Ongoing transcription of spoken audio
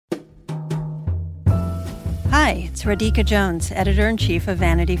Hi, it's Radhika Jones, Editor-in-Chief of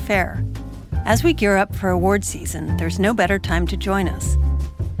Vanity Fair. As we gear up for award season, there's no better time to join us.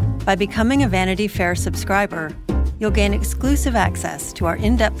 By becoming a Vanity Fair subscriber, you'll gain exclusive access to our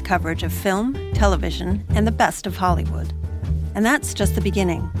in-depth coverage of film, television, and the best of Hollywood. And that's just the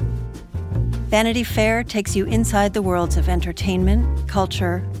beginning. Vanity Fair takes you inside the worlds of entertainment,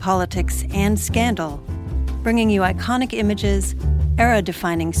 culture, politics, and scandal, bringing you iconic images,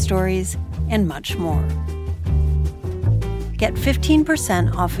 era-defining stories, and much more. Get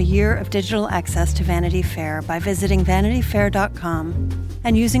 15% off a year of digital access to Vanity Fair by visiting vanityfair.com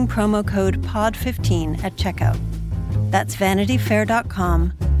and using promo code POD15 at checkout. That's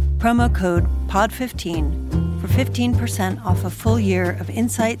vanityfair.com, promo code POD15 for 15% off a full year of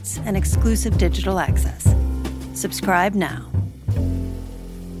insights and exclusive digital access. Subscribe now.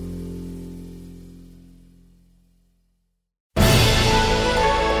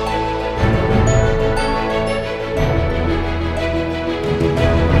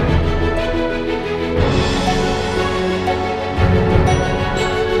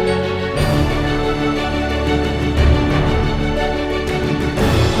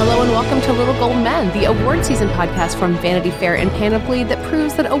 Welcome to Little Gold Men, the award season podcast from Vanity Fair and Panoply that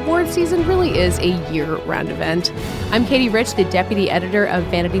proves that award season really is a year-round event. I'm Katie Rich, the deputy editor of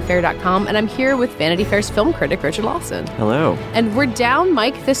VanityFair.com, and I'm here with Vanity Fair's film critic, Richard Lawson. Hello. And we're down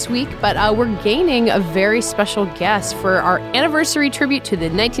Mike this week, but we're gaining a very special guest for our anniversary tribute to the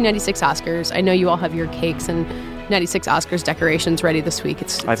 1996 Oscars. I know you all have your cakes and 96 Oscars decorations ready this week.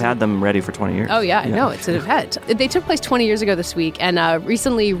 I've had them ready for 20 years. Oh, yeah, I know. It's an event. They took place 20 years ago this week, and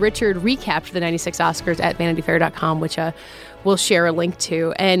recently Richard recapped the 96 Oscars at VanityFair.com, which we'll share a link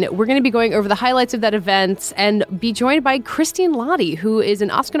to. And we're going to be going over the highlights of that event and be joined by Christine Lahti, who is an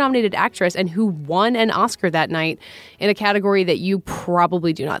Oscar-nominated actress and who won an Oscar that night in a category that you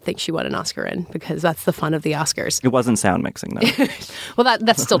probably do not think she won an Oscar in, because that's the fun of the Oscars. It wasn't sound mixing, though. Well,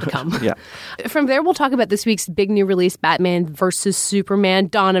 that's still to come. Yeah. From there, we'll talk about this week's big new release, Batman vs. Superman: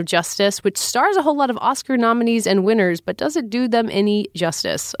 Dawn of Justice, which stars a whole lot of Oscar nominees and winners, but does it do them any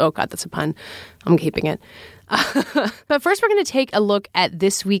justice? Oh, God, that's a pun. I'm keeping it. But first, we're going to take a look at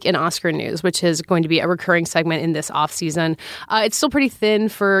This Week in Oscar News, which is going to be a recurring segment in this off-season. It's still pretty thin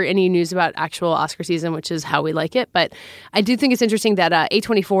for any news about actual Oscar season, which is how we like it. But I do think it's interesting that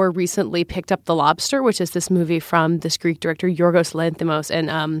A24 recently picked up The Lobster, which is this movie from this Greek director, Yorgos Lanthimos,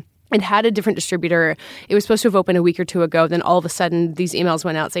 and it had a different distributor. It was supposed to have opened a week or two ago. Then all of a sudden, these emails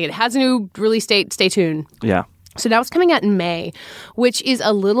went out saying it has a new release date. Stay tuned. Yeah. So now it's coming out in May, which is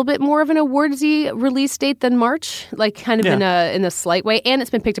a little bit more of an awardsy release date than March, like kind of in a slight way. And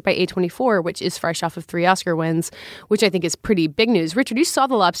it's been picked up by A24, which is fresh off of 3 Oscar wins, which I think is pretty big news. Richard, you saw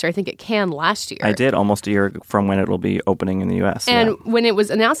The Lobster, I think, at Cannes last year. I did, almost a year from when it will be opening in the U.S. And when it was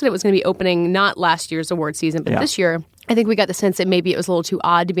announced that it was going to be opening not last year's award season, but this year, I think we got the sense that maybe it was a little too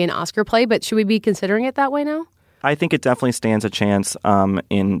odd to be an Oscar play. But should we be considering it that way now? I think it definitely stands a chance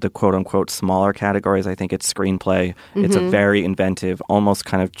in the quote-unquote smaller categories. I think it's screenplay. Mm-hmm. It's a very inventive, almost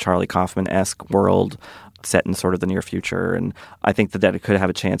kind of Charlie Kaufman-esque world set in sort of the near future. And I think that it could have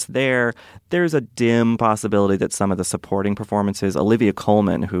a chance there. There's a dim possibility that some of the supporting performances, Olivia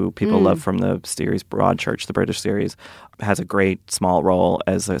Colman, who people love from the series Broadchurch, the British series, has a great small role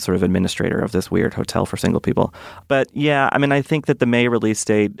as a sort of administrator of this weird hotel for single people. But yeah, I mean, I think that the May release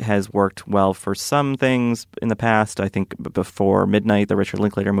date has worked well for some things in the past. I think before Midnight, the Richard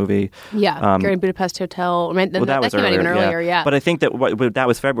Linklater movie. Yeah, Grand Budapest Hotel. That was came out even earlier, yeah. But I think that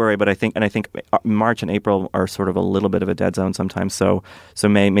was February, but I think March and April are sort of a little bit of a dead zone sometimes. So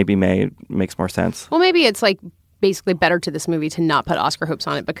May makes more sense. Well, maybe it's like basically better to this movie to not put Oscar hopes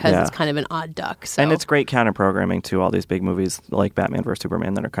on it because it's kind of an odd duck. So. And it's great counter-programming to all these big movies like Batman vs.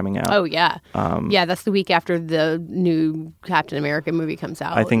 Superman that are coming out. Oh, yeah. That's the week after the new Captain America movie comes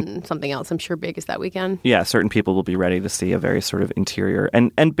out. I think, and something else I'm sure big is that weekend. Yeah, certain people will be ready to see a very sort of interior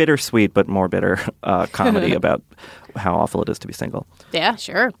and bittersweet but more bitter comedy about how awful it is to be single. Yeah,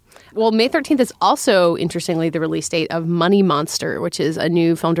 sure. Well, May 13th is also, interestingly, the release date of Money Monster, which is a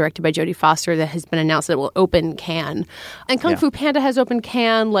new film directed by Jodie Foster that has been announced that will open Cannes. And Kung Fu Panda has opened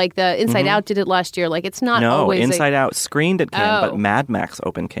Cannes, like the Inside Out did it last year. Like, it's not always... No, Inside Out screened at Cannes, but Mad Max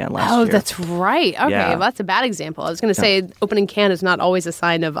opened Cannes last year. Oh, that's right. Okay, well, that's a bad example. I was going to say opening Cannes is not always a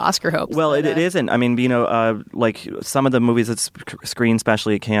sign of Oscar hopes. Well, it isn't. I mean, like some of the movies that screen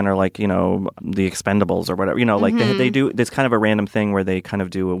specially at Cannes are like, The Expendables or whatever. Like they do, there's kind of a random thing where they kind of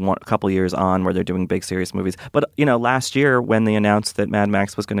do a couple years on where they're doing big serious movies. But, last year when they announced that Mad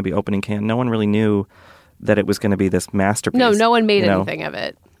Max was going to be opening Cannes, no one really knew that it was going to be this masterpiece. No one made anything of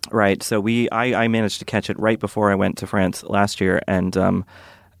it. Right. So I managed to catch it right before I went to France last year, and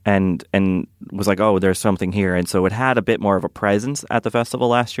and was like, oh, there's something here. And so it had a bit more of a presence at the festival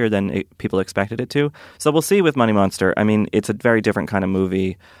last year than people expected it to. So we'll see with Money Monster. I mean, it's a very different kind of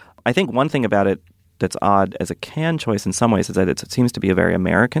movie. I think one thing about it that's odd as a Cannes choice in some ways is that it seems to be a very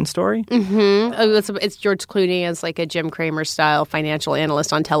American story. Mm-hmm. It's George Clooney as like a Jim Cramer style financial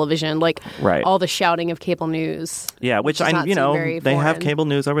analyst on television, like all the shouting of cable news. Yeah, which they have cable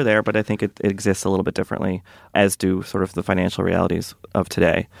news over there, but I think it exists a little bit differently, as do sort of the financial realities of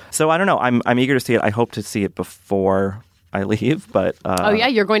today. So I don't know. I'm eager to see it. I hope to see it before I leave, but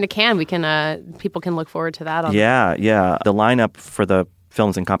you're going to Cannes. We can people can look forward to that. Yeah. The lineup for the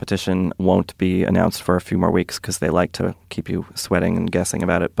films in competition won't be announced for a few more weeks because they like to keep you sweating and guessing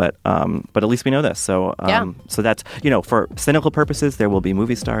about it. But at least we know this. So so that's, for cynical purposes, there will be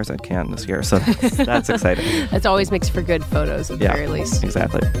movie stars at Cannes this year. So that's exciting. It always makes for good photos at the very least.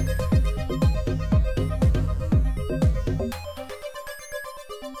 Exactly.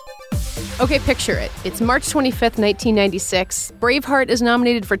 Okay, picture it. It's March 25th, 1996. Braveheart is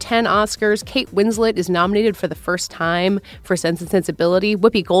nominated for 10 Oscars. Kate Winslet is nominated for the first time for Sense and Sensibility.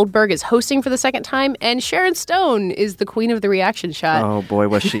 Whoopi Goldberg is hosting for the second time. And Sharon Stone is the queen of the reaction shot. Oh, boy,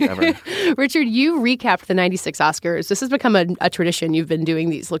 was she ever. Richard, you recapped the 96 Oscars. This has become a tradition. You've been doing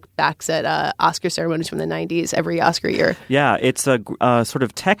these look-backs at Oscar ceremonies from the 90s every Oscar year. Yeah, it's a sort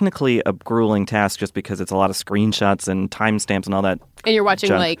of technically a grueling task just because it's a lot of screenshots and timestamps and all that. And you're watching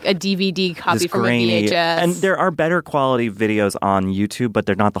like a DVD copy from grainy, a VHS. And there are better quality videos on YouTube, but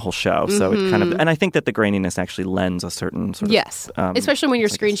they're not the whole show. So it kind of, and I think that the graininess actually lends a certain sort of... especially when you're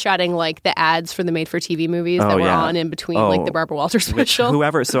screenshotting like the ads for the made-for-TV movies that were on in between like the Barbara Walters special.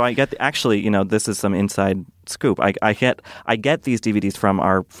 So I get, actually, this is some inside scoop. I get these DVDs from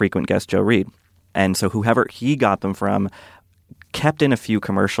our frequent guest, Joe Reed. And so whoever he got them from kept in a few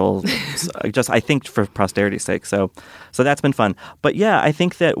commercials, I think for posterity's sake. So that's been fun. But yeah, I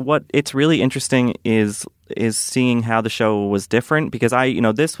think that what it's really interesting is seeing how the show was different, because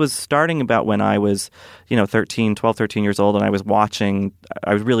this was starting about when I was, 12, 13 years old, and I was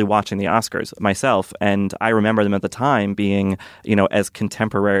really watching the Oscars myself. And I remember them at the time being, as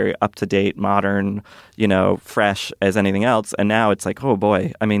contemporary, up-to-date, modern, fresh as anything else. And now it's like, oh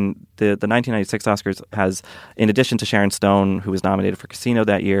boy. I mean, the 1996 Oscars has, in addition to Sharon Stone, who was nominated for Casino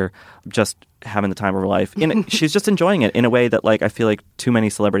that year, just having the time of her life. She's just enjoying it in a way that, like, I feel like too many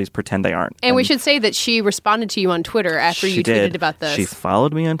celebrities pretend they aren't. And we should say that she responded to you on Twitter after you tweeted about this. She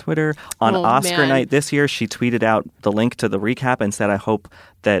followed me on Twitter. On Oscar night this year, she tweeted out the link to the recap and said, I hope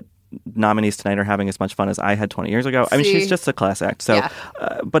that nominees tonight are having as much fun as I had 20 years ago. I mean, she's just a class act. So,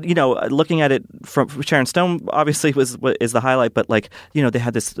 but looking at it from Sharon Stone, obviously is the highlight. But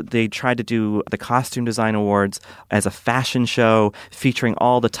they tried to do the costume design awards as a fashion show featuring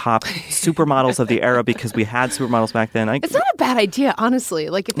all the top supermodels of the era, because we had supermodels back then. It's not a bad idea, honestly.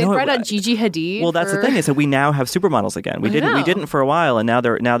 Like if they brought out Gigi Hadid. Well, that's the thing, is that we now have supermodels again. We didn't for a while, and now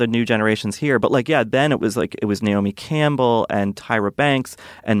the new generation's here. But then it was Naomi Campbell and Tyra Banks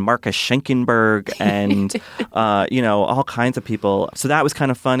and Marcus Schenkenberg and all kinds of people. So that was kind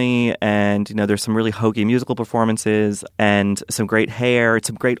of funny, and there's some really hokey musical performances and some great hair,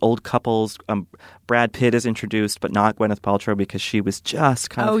 some great old couples. Brad Pitt is introduced, but not Gwyneth Paltrow, because she was just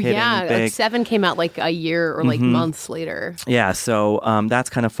kind of hitting big. Like Seven came out like a year or like months later. Yeah, so that's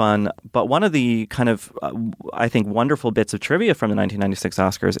kind of fun. But one of the kind of, I think, wonderful bits of trivia from the 1996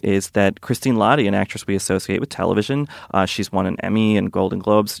 Oscars is that Christine Lahti, an actress we associate with television, she's won an Emmy and Golden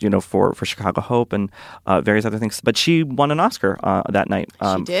Globes, for Chicago Hope and various other things. But she won an Oscar that night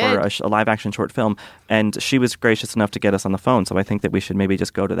for a live-action short film, and she was gracious enough to get us on the phone. So I think that we should maybe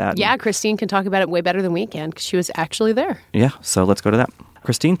just go to that. Yeah, Christine can talk about it way better than we can, because she was actually there. Yeah, so let's go to that.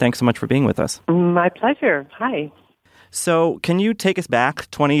 Christine, thanks so much for being with us. My pleasure. Hi. So can you take us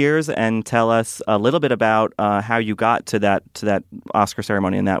back 20 years and tell us a little bit about how you got to that Oscar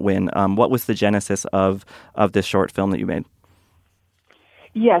ceremony and that win? What was the genesis of this short film that you made?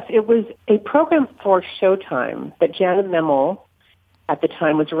 Yes, it was a program for Showtime that Jana Memel at the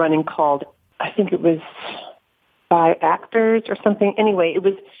time was running called, I think it was By Actors or something. Anyway, it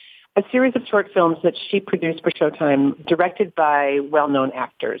was a series of short films that she produced for Showtime, directed by well-known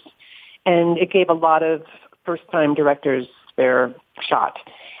actors. And it gave a lot of first-time directors their shot.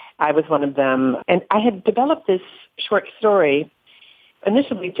 I was one of them. And I had developed this short story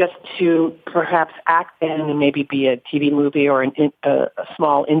initially just to perhaps act in and maybe be a TV movie or a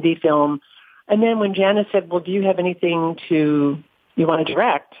small indie film. And then when Jana said, well, do you have anything you want to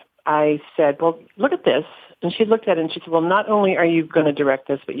direct? I said, well, look at this. And she looked at it and she said, well, not only are you going to direct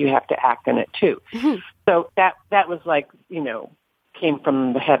this, but you have to act in it too. Mm-hmm. So that was like, came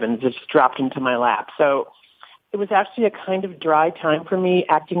from the heavens. It just dropped into my lap. So it was actually a kind of dry time for me.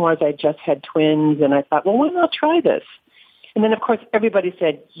 Acting-wise, I just had twins, and I thought, well, why not try this? And then, of course, everybody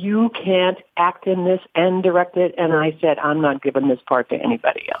said, you can't act in this and direct it. And I said, I'm not giving this part to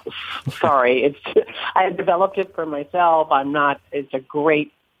anybody else. Sorry. I had developed it for myself. It's a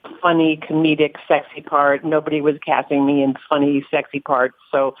great, funny, comedic, sexy part. Nobody was casting me in funny, sexy parts.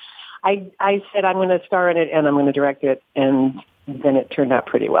 So I said, I'm going to star in it and I'm going to direct it. And then it turned out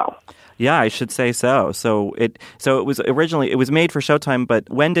pretty well. Yeah, I should say so. So it was originally, it was made for Showtime, but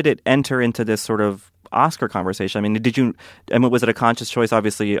when did it enter into this sort of Oscar conversation? I mean, was it a conscious choice,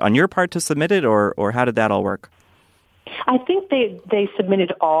 obviously, on your part to submit it, or how did that all work? I think they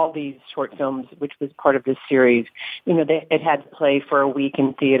submitted all these short films, which was part of this series. It had to play for a week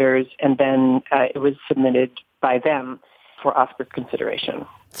in theaters, and then it was submitted by them for Oscar consideration.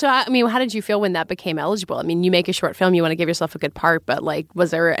 So, I mean, how did you feel when that became eligible? I mean, you make a short film, you want to give yourself a good part, but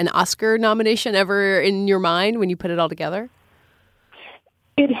was there an Oscar nomination ever in your mind when you put it all together?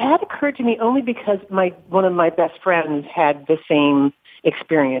 It had occurred to me only because one of my best friends had the same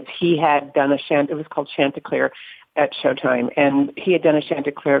experience. He had done it was called Chanticleer at Showtime, and he had done a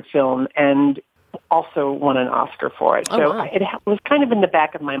Chanticleer film and also won an Oscar for it. So it was kind of in the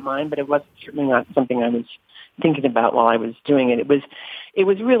back of my mind, but it was certainly not something I was thinking about while I was doing it. It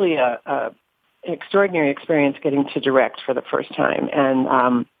was really an extraordinary experience getting to direct for the first time,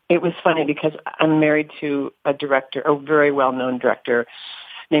 and it was funny because I'm married to a very well-known director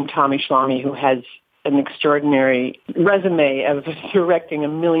named Tommy Schlamme, who has an extraordinary resume of directing a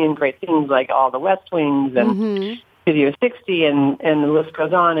million great things like All the West Wings and Studio 60 and the list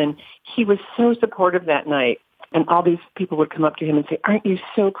goes on. And he was so supportive that night. And all these people would come up to him and say, aren't you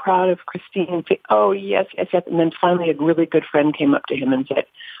so proud of Christine? And say, oh, yes, yes, yes. And then finally a really good friend came up to him and said,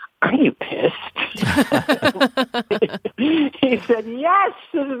 are you pissed? He said, yes,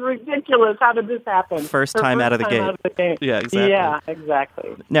 this is ridiculous. How did this happen? First time out of the gate. Yeah, exactly. Yeah,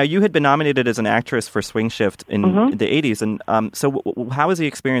 exactly. Now, you had been nominated as an actress for Swing Shift in the 80s. And so how is the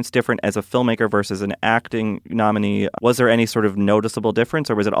experience different as a filmmaker versus an acting nominee? Was there any sort of noticeable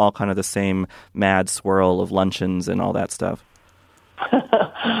difference, or was it all kind of the same mad swirl of luncheons and all that stuff?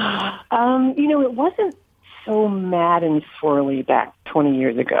 It wasn't so mad and swirly back 20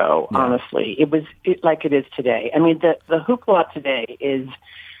 years ago, honestly. It was like it is today. I mean, the hoopla today is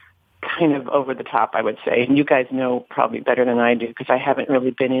kind of over the top, I would say. And you guys know probably better than I do because I haven't really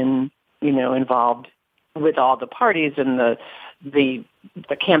been involved with all the parties and the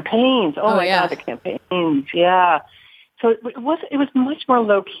campaigns. Oh my God, the campaigns. Yeah. So it was much more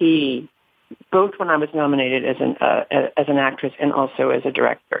low key, both when I was nominated as an actress and also as a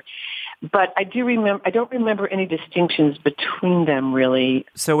director. But I don't remember any distinctions between them, really.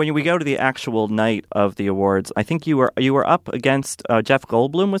 So when we go to the actual night of the awards, I think you were up against Jeff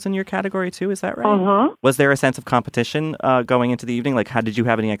Goldblum was in your category too. Is that right? Uh-huh. Was there a sense of competition going into the evening? Like, did you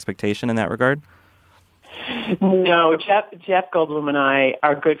have any expectation in that regard? No, Jeff Goldblum and I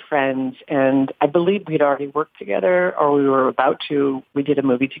are good friends, and I believe we'd already worked together, or we were about to. We did a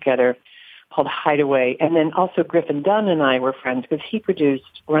movie together called Hideaway. And then also Griffin Dunn and I were friends because he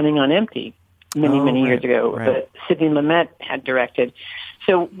produced Running on Empty many years ago that Sidney Lumet had directed.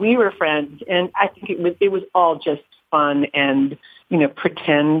 So we were friends, and I think it was all just fun and,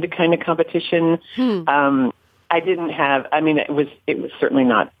 pretend kind of competition. I didn't have, it was certainly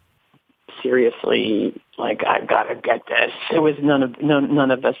not seriously like, I've got to get this. It was none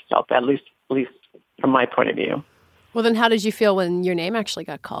of us felt that, at least from my point of view. Well, then how did you feel when your name actually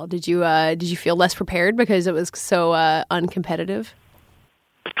got called? Did you feel less prepared because it was so uncompetitive?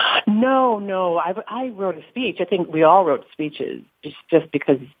 No. I wrote a speech. I think we all wrote speeches just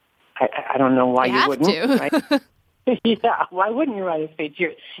because I don't know why you wouldn't. To. Right? Yeah, why wouldn't you write a speech?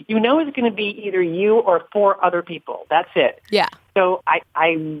 You know it's going to be either you or 4 other people. That's it. Yeah. So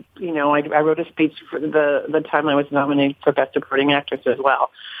I wrote a speech for the time I was nominated for Best Supporting Actress as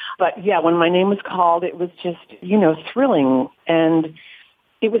well. But yeah, when my name was called, it was just, thrilling. And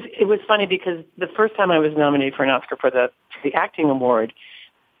it was funny because the first time I was nominated for an Oscar for the acting award,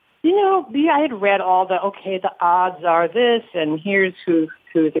 I had read all the odds are this, and here's who's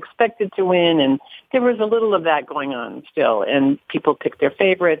expected to win. And there was a little of that going on still. And people picked their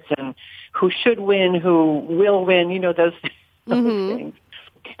favorites and who should win, who will win, those things.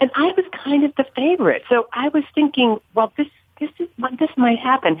 And I was kind of the favorite. So I was thinking, well, this might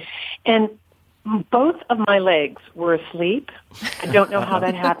happen. And both of my legs were asleep. I don't know how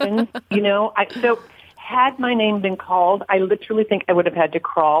that happened. So had my name been called, I literally think I would have had to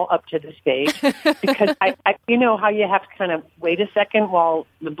crawl up to the stage because I how you have to kind of wait a second while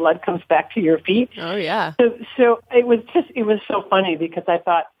the blood comes back to your feet. Oh yeah. So it was so funny because I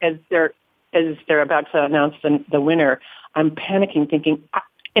thought as they're as they're about to announce the winner, I'm panicking, thinking,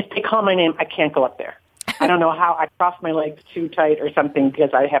 if they call my name, I can't go up there. I don't know how. I cross my legs too tight or something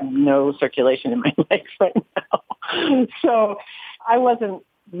because I have no circulation in my legs right now. So I wasn't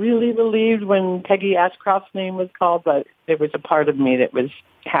really relieved when Peggy Ashcroft's name was called, but there was a part of me that was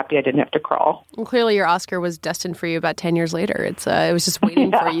happy I didn't have to crawl. Well, clearly your Oscar was destined for you about 10 years later. It was just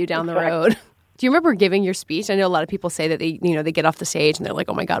waiting for you down the road. Do you remember giving your speech? I know a lot of people say that they get off the stage and they're like,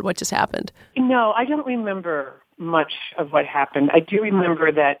 oh my God, what just happened? No, I don't remember much of what happened. I do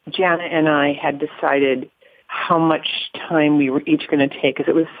remember that Jana and I had decided how much time we were each going to take because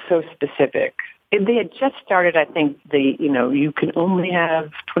it was so specific. They had just started, I think, you can only have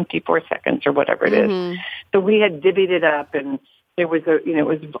 24 seconds or whatever it is. So we had divvied it up and there was it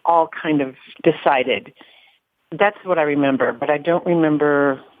was all kind of decided. That's what I remember, but I don't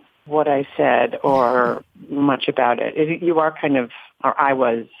remember what I said or much about it. I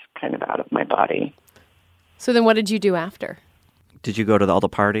was kind of out of my body. So then what did you do after? Did you go to all the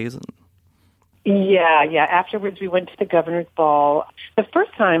parties? Yeah. Afterwards, we went to the governor's ball. The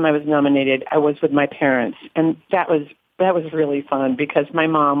first time I was nominated, I was with my parents, and that was really fun because my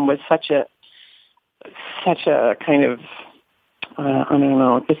mom was such a kind of I don't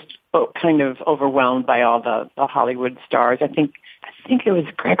know, just kind of overwhelmed by all the Hollywood stars. I think it was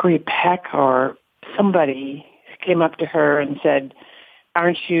Gregory Peck or somebody came up to her and said,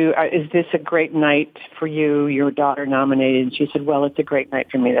 is this a great night for you, your daughter nominated? And she said, well, it's a great night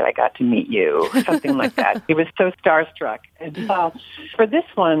for me that I got to meet you, something like that. He was so starstruck. And for this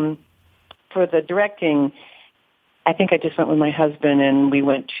one, for the directing, I think I just went with my husband and we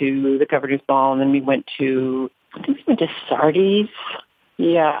went to the governor's ball and then we went to Sardi's.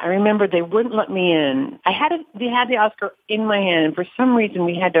 Yeah, I remember they wouldn't let me in. They had the Oscar in my hand and for some reason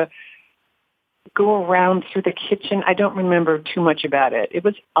we had to go around through the kitchen. I don't remember too much about it. It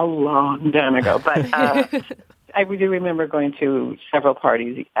was a long time ago, but I do remember going to several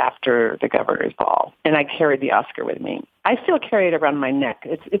parties after the governor's ball, and I carried the Oscar with me. I still carry it around my neck.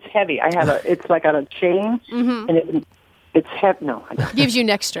 It's heavy. It's like on a chain, and it's heavy. No, I don't. Gives you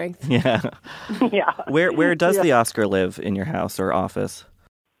neck strength. Yeah. Yeah. Where does the Oscar live in your house or office?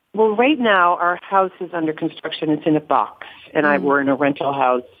 Well, right now our house is under construction. It's in a box, and we're in a rental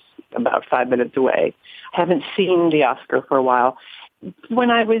house about 5 minutes away. I haven't seen the Oscar for a while. When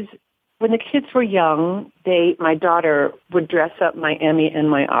the kids were young, my daughter would dress up my Emmy and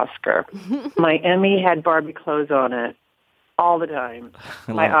my Oscar. My Emmy had Barbie clothes on it all the time.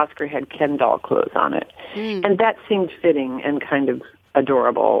 My Oscar had Ken doll clothes on it. And that seemed fitting and kind of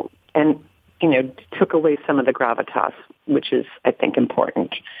adorable and, took away some of the gravitas, which is, I think,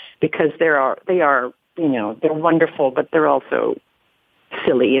 important because they are, they're wonderful, but they're also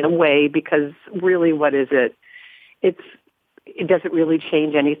silly in a way because really what is it? It doesn't really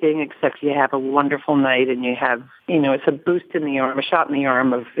change anything except you have a wonderful night and you have, it's a boost in the arm, a shot in the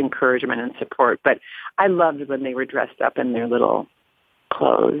arm of encouragement and support. But I loved when they were dressed up in their little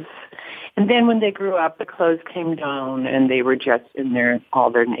clothes. And then when they grew up, the clothes came down and they were just in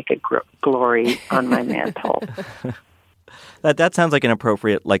all their naked glory on my mantle. That sounds like an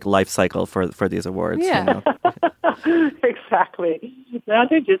appropriate life cycle for these awards. Yeah. Exactly. Now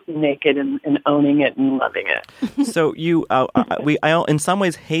they're just naked and owning it and loving it. So I in some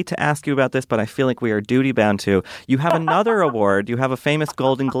ways hate to ask you about this, but I feel like we are duty bound to. You have another award. You have a famous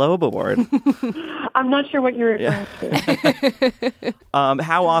Golden Globe Award. I'm not sure what you're referring to.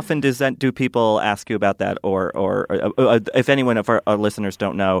 How often do people ask you about that? Or if anyone of our listeners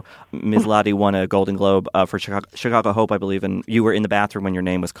don't know, Ms. Lottie won a Golden Globe for Chicago Hope, I believe, and you were in the bathroom when your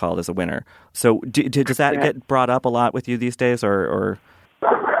name was called as a winner. So does that get brought up a lot with you these days, or?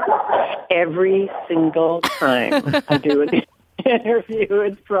 Every single time I do an interview,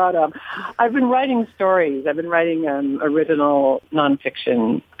 it's brought up. I've been writing stories. I've been writing original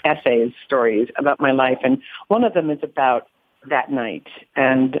nonfiction essays, stories about my life, and one of them is about that night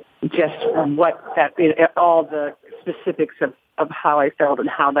and just all the specifics of how I felt and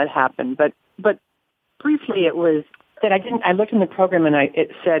how that happened. But briefly, it was that I looked in the program and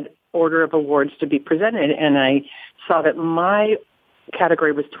it said order of awards to be presented, and I saw that my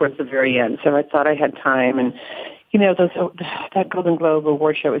category was towards the very end, so I thought I had time. And that Golden Globe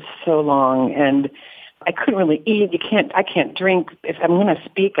award show is so long, and I couldn't really eat. I can't drink. If I'm going to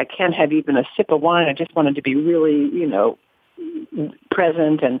speak, I can't have even a sip of wine. I just wanted to be really,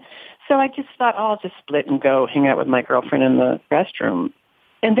 present. And so I just thought, I'll just split and go hang out with my girlfriend in the restroom.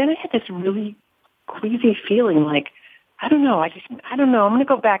 And then I had this really queasy feeling like, I don't know. I'm going to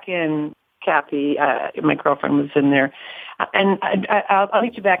go back in. Kathy, my girlfriend, was in there, and I'll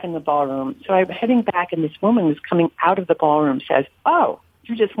meet you back in the ballroom. So I'm heading back, and this woman who's coming out of the ballroom says, "Oh,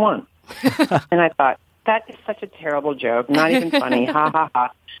 you just won." And I thought, that is such a terrible joke, not even funny, ha, ha,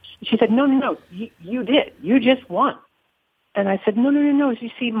 ha. She said, no, you did. You just won. And I said, no. You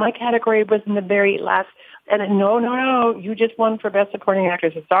see, my category was in the very last. And no, you just won for Best Supporting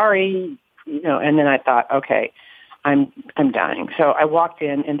Actress. Sorry. And then I thought, okay, I'm dying. So I walked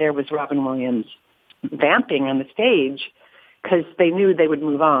in, and there was Robin Williams vamping on the stage because they knew they would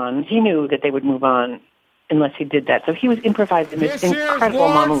move on. He knew that they would move on unless he did that. So he was improvising this incredible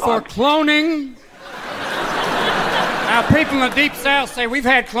monologue. For cloning. Now, people in the Deep South say we've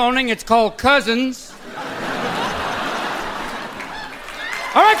had cloning. It's called cousins.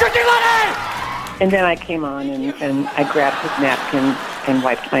 All right, Christine Lundy! And then I came on, and I grabbed his napkin and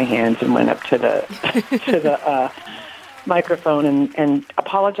wiped my hands and went up to the microphone and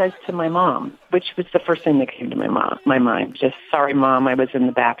apologized to my mom, which was the first thing that came to my mind. Just, sorry, Mom, I was in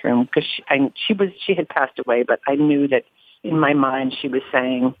the bathroom, because she had passed away, but I knew that in my mind she was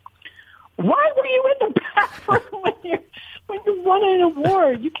saying, why were you in the bathroom when you won an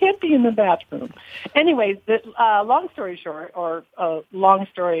award? You can't be in the bathroom. Anyways, long story short, or long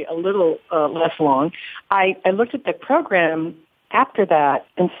story a little less long, I looked at the program after that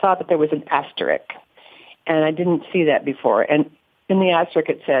and saw that there was an asterisk. And I didn't see that before. And in the asterisk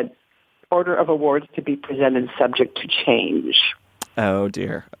it said, order of awards to be presented subject to change. Oh,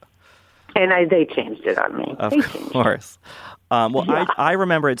 dear. And they changed it on me. Of course. I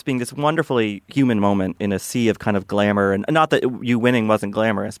remember it being this wonderfully human moment in a sea of kind of glamour, and not that you winning wasn't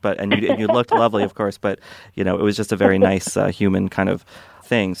glamorous, and you looked lovely, of course, but it was just a very nice human kind of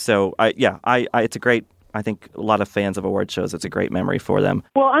thing. So it's a great. I think a lot of fans of award shows, it's a great memory for them.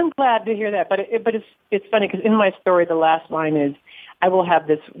 Well, I'm glad to hear that, but it's funny because in my story, the last line is, I will have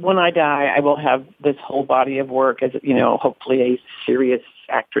this, when I die, I will have this whole body of work as, hopefully a serious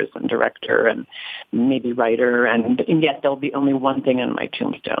actress and director and maybe writer, and yet there'll be only one thing on my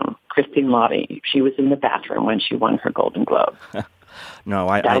tombstone. Christine Lahti, she was in the bathroom when she won her Golden Globe. No,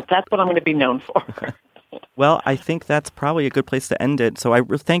 that's what I'm going to be known for. Well, I think that's probably a good place to end it. So I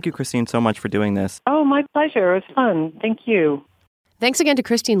thank you, Christine, so much for doing this. Oh, my pleasure. It was fun. Thank you. Thanks again to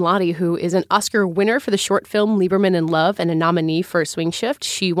Christine Lahti, who is an Oscar winner for the short film Lieberman in Love and a nominee for Swing Shift.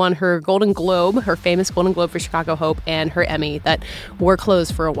 She won her Golden Globe, her famous Golden Globe for Chicago Hope, and her Emmy that wore clothes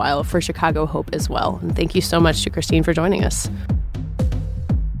for a while for Chicago Hope as well. And thank you so much to Christine for joining us.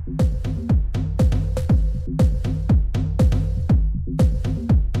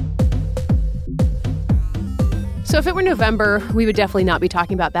 So if it were November, we would definitely not be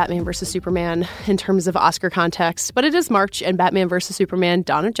talking about Batman vs. Superman in terms of Oscar context. But it is March, and Batman vs. Superman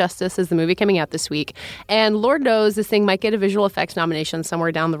Dawn of Justice is the movie coming out this week. And Lord knows this thing might get a visual effects nomination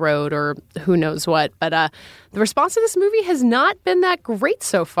somewhere down the road, or who knows what. But the response to this movie has not been that great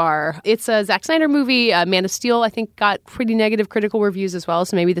so far. It's a Zack Snyder movie. Man of Steel, I think, got pretty negative critical reviews as well,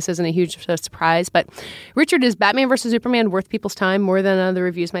 so maybe this isn't a huge surprise. But Richard, is Batman vs. Superman worth people's time more than the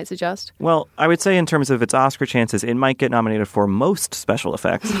reviews might suggest? Well, I would say in terms of its Oscar chances, it might get nominated for most special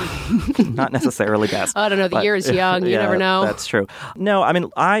effects, not necessarily best. I don't know. The year is young. You never know. That's true. No, I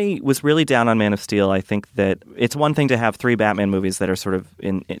mean, I was really down on Man of Steel. I think that it's one thing to have three Batman movies that are sort of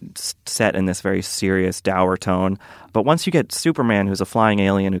set in this very serious, dour tone. But once you get Superman, who's a flying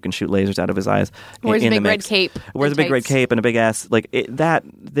alien who can shoot lasers out of his eyes, wears a big red cape, wears a big red cape and a big ass,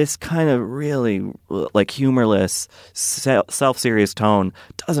 this kind of really humorless, self-serious tone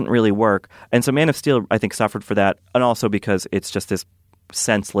doesn't really work. And so Man of Steel, I think, suffered for that, and also because it's just this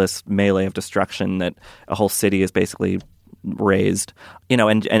senseless melee of destruction that a whole city is basically raised, and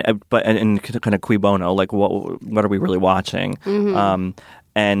kind of cui bono, like what are we really watching? Mm-hmm.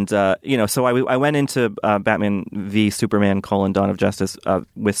 So I went into Batman v Superman: Dawn of Justice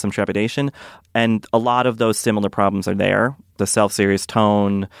with some trepidation, and a lot of those similar problems are there. The self-serious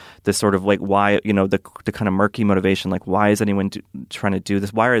tone, the sort of why, the kind of murky motivation, why is anyone trying to do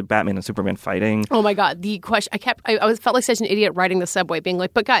this? Why are Batman and Superman fighting? Oh my God, the question I felt like such an idiot riding the subway, being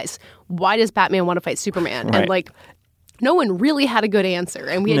like, but guys, why does Batman want to fight Superman? Right. And no one really had a good answer,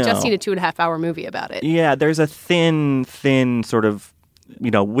 and we had just seen a 2.5-hour movie about it. Yeah, there's a thin sort of,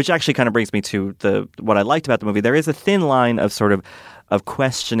 which actually kind of brings me to what I liked about the movie. There is a thin line of sort of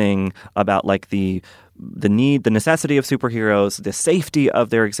questioning about the need, the necessity of superheroes, the safety of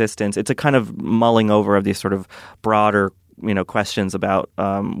their existence. It's a kind of mulling over of these sort of broader, questions about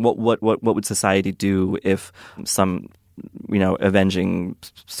what would society do if some avenging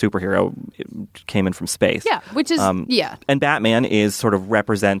superhero came in from space. Yeah, which is And Batman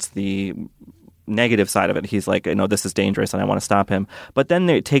represents the negative side of it. He's like, this is dangerous and I want to stop him. But then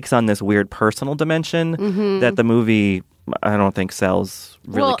it takes on this weird personal dimension that the movie I don't think sells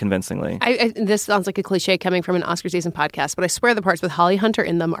really convincingly. This sounds like a cliche coming from an Oscar season podcast, but I swear the parts with Holly Hunter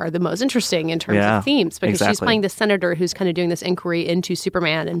in them are the most interesting in terms of themes, because she's playing this senator who's kind of doing this inquiry into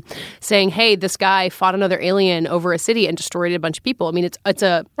Superman and saying, hey, this guy fought another alien over a city and destroyed a bunch of people. I mean, it's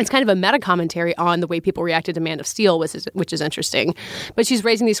kind of a meta commentary on the way people reacted to Man of Steel, which is interesting. But she's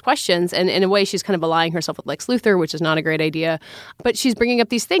raising these questions, and in a way she's kind of allying herself with Lex Luthor, which is not a great idea. But she's bringing up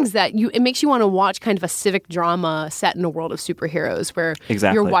these things that it makes you want to watch kind of a civic drama set in a world of superheroes where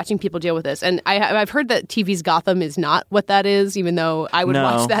you're watching people deal with this. And I've heard that TV's Gotham is not what that is, even though I would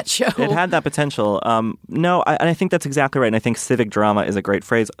watch that show. It had that potential. I think that's exactly right. And I think civic drama is a great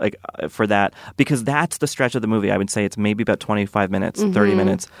phrase for that, because that's the stretch of the movie. I would say it's maybe about 25 minutes, 30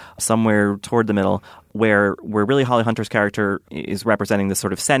 minutes, somewhere toward the middle, where really Holly Hunter's character is representing this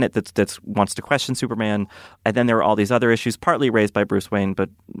sort of Senate that wants to question Superman. And then there are all these other issues, partly raised by Bruce Wayne, but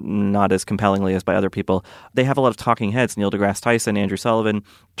not as compellingly as by other people. They have a lot of talking heads: Neil deGrasse Tyson, Andrew Sullivan,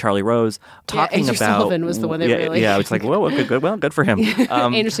 Charlie Rose, talking Andrew about... Sullivan was the one that really... Yeah, it's like, whoa, good for him.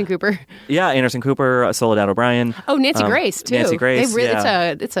 Anderson Cooper. Yeah, Anderson Cooper, Soledad O'Brien. Oh, Nancy Grace, too. Nancy Grace,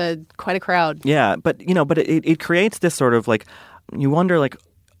 It's quite a crowd. Yeah, but it creates this sort of you wonder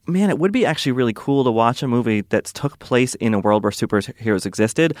man, it would be actually really cool to watch a movie that took place in a world where superheroes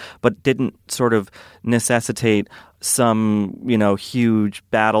existed, but didn't sort of necessitate some, huge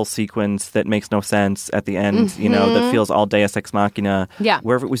battle sequence that makes no sense at the end, that feels all Deus Ex Machina. Yeah.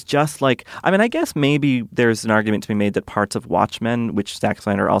 Where if it was just I guess maybe there's an argument to be made that parts of Watchmen, which Zack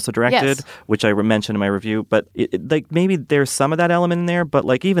Snyder also directed, which I mentioned in my review, but maybe there's some of that element in there, but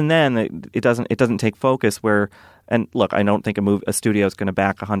even then it doesn't take focus where. And look, I don't think a studio is going to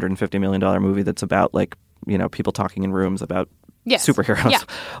back a $150 million movie that's about people talking in rooms about superheroes. Yeah.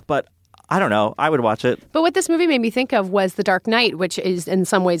 But I don't know. I would watch it. But what this movie made me think of was The Dark Knight, which is in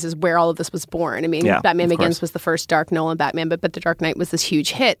some ways is where all of this was born. I mean, Batman Begins was the first dark Nolan Batman, but The Dark Knight was this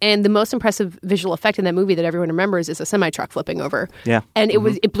huge hit. And the most impressive visual effect in that movie that everyone remembers is a semi-truck flipping over. Yeah. And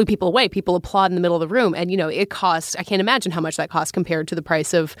it blew people away. People applaud in the middle of the room. And, it cost, I can't imagine how much that cost compared to the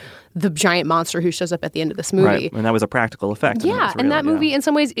price of the giant monster who shows up at the end of this movie. Right. And that was a practical effect. Yeah. And that movie in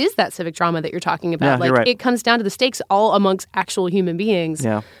some ways is that civic drama that you're talking about. Yeah, you're right. It comes down to the stakes all amongst actual human beings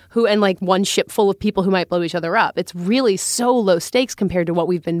who, and one ship full of people who might blow each other up. It's really so low stakes compared to what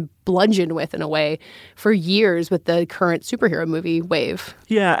we've been bludgeoned with in a way for years with the current superhero movie wave.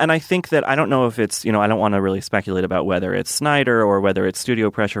 Yeah, and I think that I don't know if it's, I don't want to really speculate about whether it's Snyder or whether it's studio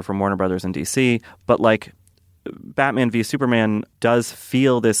pressure from Warner Brothers and DC, but Batman v Superman does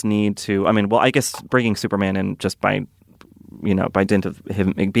feel this need to, I guess bringing Superman in just by dint of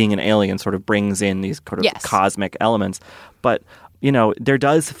him being an alien sort of brings in these sort of cosmic elements. But, there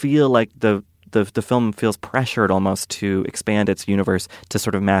does feel like the film feels pressured almost to expand its universe to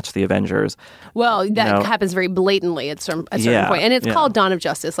sort of match the Avengers. Well, that happens very blatantly at a certain point. And it's called Dawn of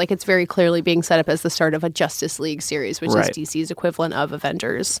Justice. It's very clearly being set up as the start of a Justice League series, which is DC's equivalent of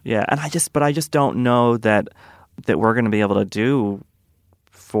Avengers. Yeah, and I just don't know that we're going to be able to do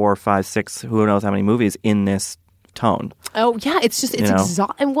 4, 5, 6, who knows how many movies in this tone. Oh yeah, it's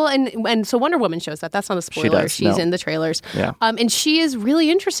exhausting. Well, and so Wonder Woman shows that. That's not a spoiler. She's in the trailers. Yeah. And she is really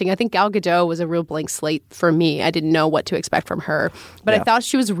interesting. I think Gal Gadot was a real blank slate for me. I didn't know what to expect from her, but I thought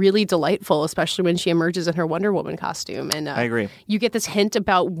she was really delightful, especially when she emerges in her Wonder Woman costume. And I agree. You get this hint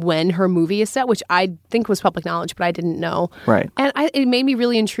about when her movie is set, which I think was public knowledge, but I didn't know. Right. And it made me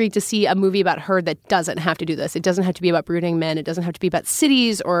really intrigued to see a movie about her that doesn't have to do this. It doesn't have to be about brooding men. It doesn't have to be about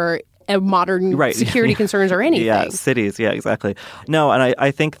cities or modern security concerns or anything. Yeah, cities. Yeah, exactly. No, and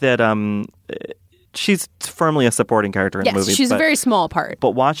I think that she's firmly a supporting character in the movie. Yes, she's a very small part. But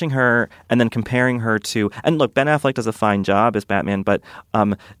watching her and then comparing her to... And look, Ben Affleck does a fine job as Batman, but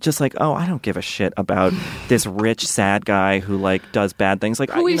just I don't give a shit about this rich, sad guy who, does bad things.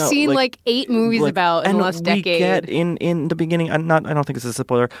 Who we've seen, 8 movies about in the last decade. We get, in the beginning, I don't think this is a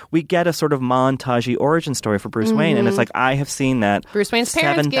spoiler, we get a sort of montagey origin story for Bruce Wayne, and it's I have seen that Bruce Wayne's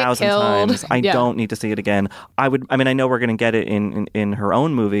parents 7,000 get killed. times. I don't need to see it again. I know we're going to get it in her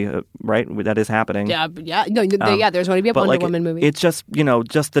own movie, right? That is happening. Yeah. No, there's going to be a Wonder Woman movie. It's just,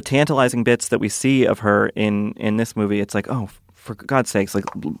 just the tantalizing bits that we see of her in this movie. It's for God's sakes,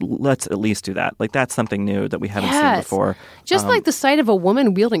 let's at least do that. That's something new that we haven't seen before. Just the sight of a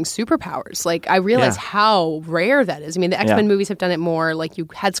woman wielding superpowers. I realize how rare that is. I mean, the X-Men movies have done it more. You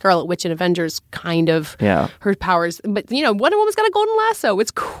had Scarlet Witch in Avengers, kind of her powers. But, Wonder Woman's got a golden lasso.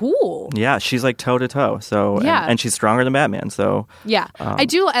 It's cool. Yeah, she's toe-to-toe. So, and she's stronger than Batman. So, yeah.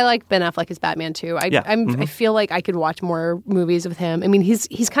 I like Ben Affleck as Batman, too. I feel like I could watch more movies with him. I mean,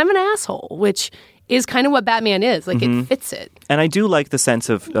 he's kind of an asshole, which is kind of what Batman is. Like, it fits it. And I do like the sense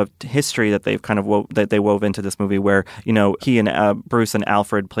of history that they've kind of wove into this movie, where, you know, he and Bruce and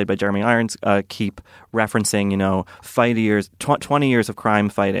Alfred, played by Jeremy Irons, keep referencing, you know, 20 years of crime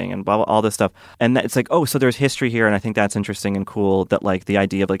fighting and blah, blah, all this stuff. And it's like, oh, so there's history here, and I think that's interesting and cool, that, like, the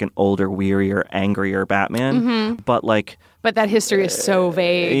idea of, like, an older, wearier, angrier Batman. But that history is so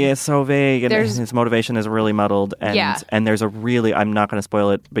vague. Yeah, so vague, and his motivation is really muddled. And there's a really, I'm not going to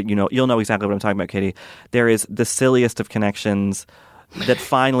spoil it, but you'll know exactly what I'm talking about, Katie. There is the silliest of connections that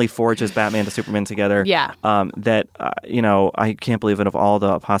finally forges Batman to Superman together. Yeah. I can't believe it. Of all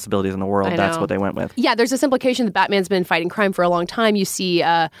the possibilities in the world, that's what they went with. Yeah, there's this implication that Batman's been fighting crime for a long time. You see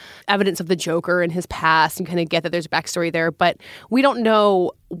evidence of the Joker in his past, and kind of get that there's a backstory there. But we don't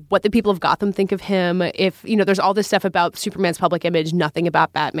know what the people of Gotham think of him. If, you know, there's all this stuff about Superman's public image, nothing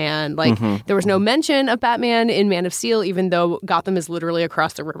about Batman. Like, there was no mention of Batman in Man of Steel, even though Gotham is literally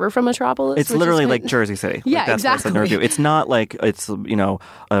across the river from Metropolis. It's literally like Jersey City. Yeah, that's exactly. It's not like it's, you know,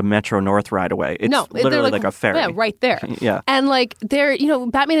 a Metro North ride away. It's literally like a ferry. Yeah, right there. Yeah. And like,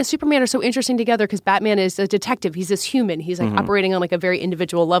 Batman and Superman are so interesting together because Batman is a detective. He's this human. He's like operating on like a very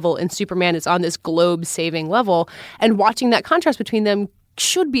individual level, and Superman is on this globe-saving level. And watching that contrast between them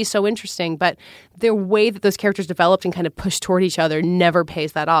should be so interesting, but the way that those characters developed and kind of pushed toward each other never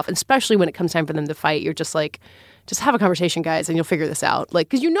pays that off. And especially when it comes time for them to fight, you're just like, just have a conversation, guys, and you'll figure this out. Like,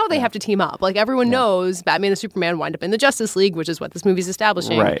 because they have to team up. Like, everyone knows Batman and Superman wind up in the Justice League, which is what this movie's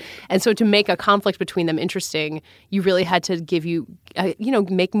establishing. Right. And so to make a conflict between them interesting, you really had to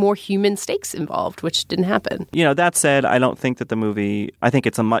make more human stakes involved, which didn't happen. You know, that said, I don't think that the movie, I think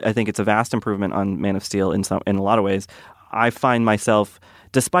it's a vast improvement on Man of Steel in a lot of ways. I find myself,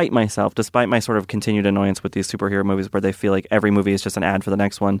 despite my sort of continued annoyance with these superhero movies where they feel like every movie is just an ad for the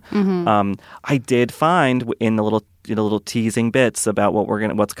next one, I did find in the little teasing bits about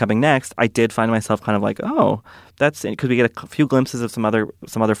what's coming next, I did find myself kind of like, oh, that's, because we get a few glimpses of some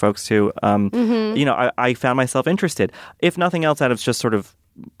other folks too. I found myself interested, if nothing else, out of just sort of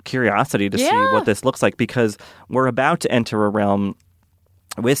curiosity to see what this looks like, because we're about to enter a realm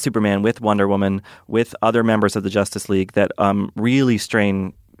with Superman, with Wonder Woman, with other members of the Justice League that really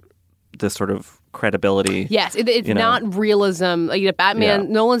strain this sort of credibility. Yes, it's not realism. Like,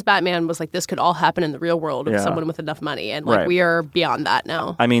 Nolan's Batman was like, this could all happen in the real world of someone with enough money, and we are beyond that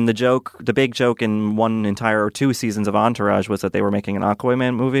now. I mean, the big joke in one entire or two seasons of Entourage was that they were making an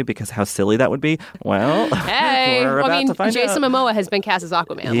Aquaman movie, because how silly that would be. Well, Jason Momoa has been cast as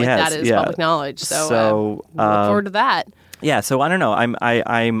Aquaman. That is public knowledge. So look forward to that. Yeah, so I don't know.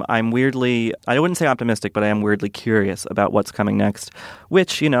 I'm weirdly, I wouldn't say optimistic, but I am weirdly curious about what's coming next,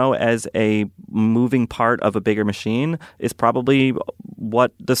 which, as a moving part of a bigger machine, is probably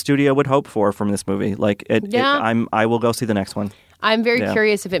what the studio would hope for from this movie. Like, I will go see the next one. I'm very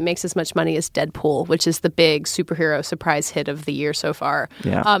curious if it makes as much money as Deadpool, which is the big superhero surprise hit of the year so far.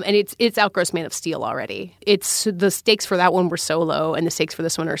 Yeah. And it's outgrossed Man of Steel already. It's the stakes for that one were so low, and the stakes for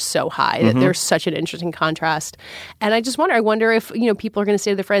this one are so high. That there's such an interesting contrast. And I just wonder if people are going to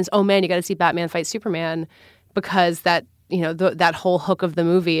say to their friends, "Oh man, you got to see Batman fight Superman," because that. That whole hook of the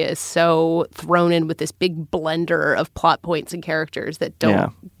movie is so thrown in with this big blender of plot points and characters that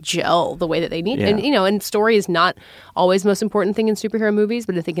don't gel the way that they need. Yeah. And story is not always the most important thing in superhero movies,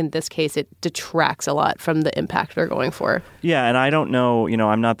 but I think in this case it detracts a lot from the impact they're going for. Yeah, and I don't know,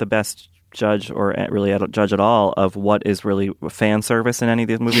 I'm not the best judge or really judge at all of what is really fan service in any of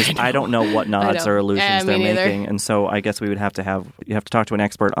these movies. I don't know what nods or allusions they're making, and so I guess we would have to talk to an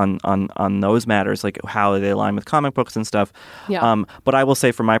expert on those matters, like how they align with comic books and stuff. Yeah. But I will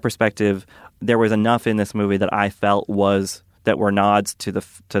say, from my perspective, there was enough in this movie that I felt that were nods to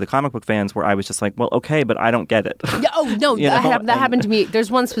the comic book fans, where I was just like, well, okay, but I don't get it. Yeah, oh no, that happened to me.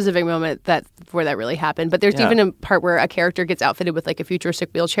 There's one specific moment where that really happened, but there's even a part where a character gets outfitted with like a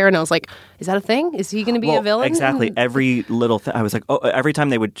futuristic wheelchair, and I was like, is that a thing? Is he going to be a villain? Exactly. Every little thing, I was like, oh, every time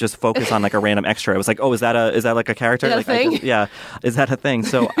they would just focus on like a random extra, I was like, oh, is that like a character? Is that a thing? Is that a thing?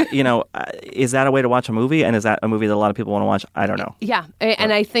 So is that a way to watch a movie, and is that a movie that a lot of people want to watch? I don't know. Yeah,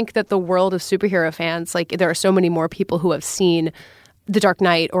 and I think that the world of superhero fans, like, there are so many more people who have seen The Dark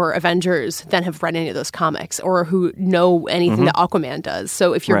Knight or Avengers than have read any of those comics or who know anything that Aquaman does.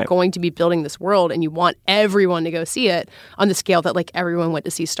 So if you're going to be building this world and you want everyone to go see it on the scale that like everyone went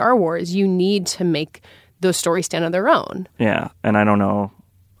to see Star Wars, you need to make those stories stand on their own. Yeah, and I don't know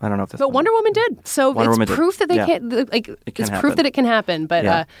if this. But Wonder Woman did. So it's proof that they can't. Like, it's proof that it can happen.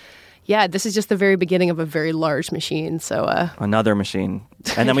 But Yeah, this is just the very beginning of a very large machine. So another machine,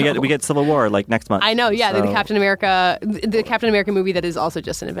 and then we get Civil War like next month. I know. Yeah, so. the Captain America movie that is also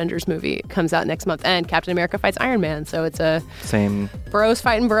just an Avengers movie comes out next month, and Captain America fights Iron Man. So it's a same bros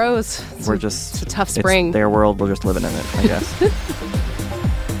fighting bros. It's a tough spring. It's their world. We're just living in it, I guess.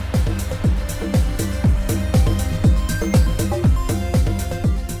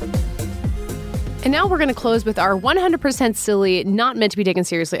 And now we're going to close with our 100% silly, not meant to be taken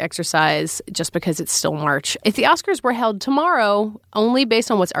seriously exercise just because it's still March. If the Oscars were held tomorrow, only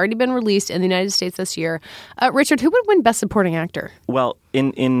based on what's already been released in the United States this year, Richard, who would win Best Supporting Actor? Well,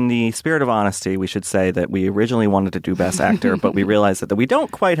 in the spirit of honesty, we should say that we originally wanted to do Best Actor, but we realized that we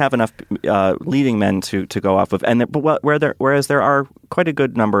don't quite have enough leading men to go off of. And whereas there are quite a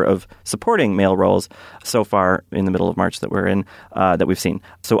good number of supporting male roles so far in the middle of March that we're in, that we've seen.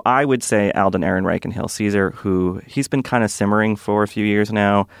 So I would say Alden Ehrenreich in Hail Caesar, who he's been kind of simmering for a few years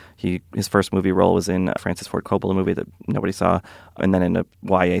now. His first movie role was in a Francis Ford Coppola movie that nobody saw, and then in a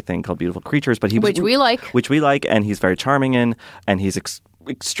YA thing called Beautiful Creatures. But which we like, and he's very charming in, and he's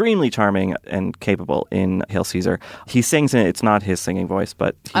extremely charming and capable in Hail Caesar. He sings in it. It's not his singing voice,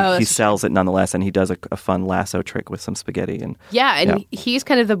 but he sells it nonetheless, and he does a fun lasso trick with some spaghetti. He's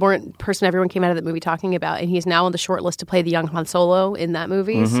kind of the person everyone came out of that movie talking about, and he's now on the short list to play the young Han Solo in that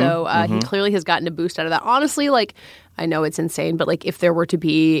movie. Mm-hmm, so he clearly has gotten a boost out of that. Honestly, I know it's insane, but if there were to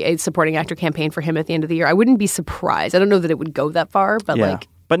be a supporting actor campaign for him at the end of the year, I wouldn't be surprised. I don't know that it would go that far, but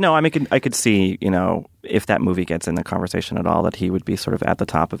But no, I could see, if that movie gets in the conversation at all, that he would be sort of at the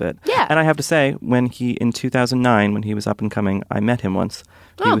top of it. Yeah. And I have to say, in 2009, when he was up and coming, I met him once.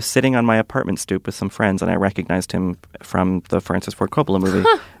 He was sitting on my apartment stoop with some friends, and I recognized him from the Francis Ford Coppola movie.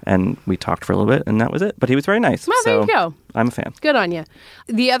 And we talked for a little bit, and that was it. But he was very nice. Well, there you go. I'm a fan. Good on you.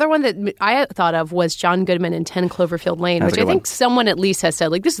 The other one that I thought of was John Goodman in 10 Cloverfield Lane, which I think someone at least has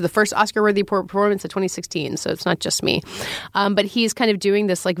said, this is the first Oscar-worthy performance of 2016, so it's not just me. But he's kind of doing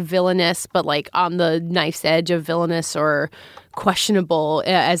this villainous, but on the knife's edge of villainous or questionable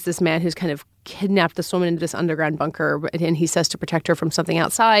as this man who's kind of kidnapped this woman into this underground bunker, and he says to protect her from something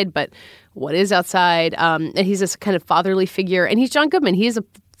outside, but what is outside? And he's this kind of fatherly figure, and he's John Goodman. He is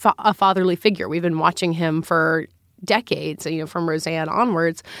a fatherly figure. We've been watching him for decades, from Roseanne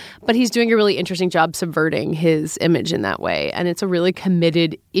onwards, but he's doing a really interesting job subverting his image in that way, and it's a really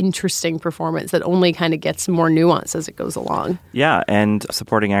committed, interesting performance that only kind of gets more nuance as it goes along. Yeah, and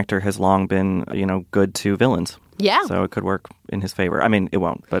supporting actor has long been, good to villains. Yeah. So it could work in his favor. I mean, it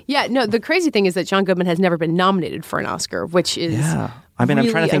won't, but... Yeah, no, the crazy thing is that John Goodman has never been nominated for an Oscar, which is... Yeah. I'm trying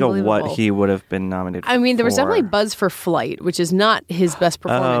to think of what he would have been nominated for. There was definitely buzz for Flight, which is not his best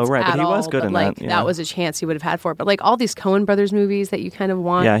performance right, at but he was good in that. Yeah. That was a chance he would have had for it. But all these Coen Brothers movies that you kind of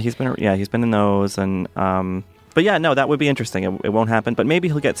want. Yeah, he's been in those, and but yeah, no, that would be interesting. It won't happen, but maybe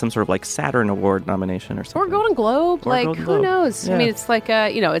he'll get some sort of Saturn Award nomination or something. Or Golden Globe. Who knows? Yeah. It's it's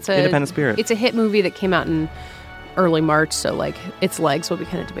a Independent Spirit. It's a hit movie that came out in early March, so its legs will be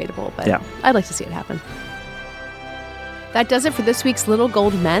kind of debatable, but yeah. I'd like to see it happen. That does it for this week's Little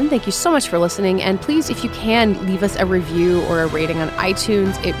Gold Men. Thank you so much for listening. And please, if you can, leave us a review or a rating on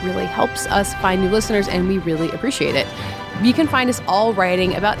iTunes. It really helps us find new listeners, and we really appreciate it. You can find us all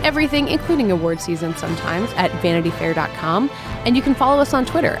writing about everything, including award season sometimes, at vanityfair.com. And you can follow us on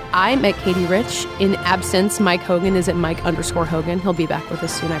Twitter. I'm at Katie Rich. In absence, Mike Hogan is at Mike_Hogan. He'll be back with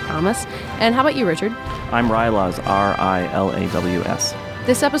us soon, I promise. And how about you, Richard? I'm Rylaws, Rilaws.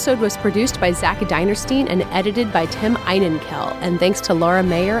 This episode was produced by Zach Dinerstein and edited by Tim Einenkel. And thanks to Laura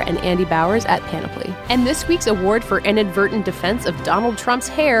Mayer and Andy Bowers at Panoply. And this week's award for inadvertent defense of Donald Trump's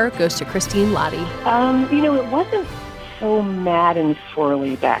hair goes to Christine Lottie. It wasn't so mad and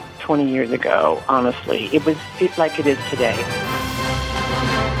swirly back 20 years ago, honestly. It was like it is today.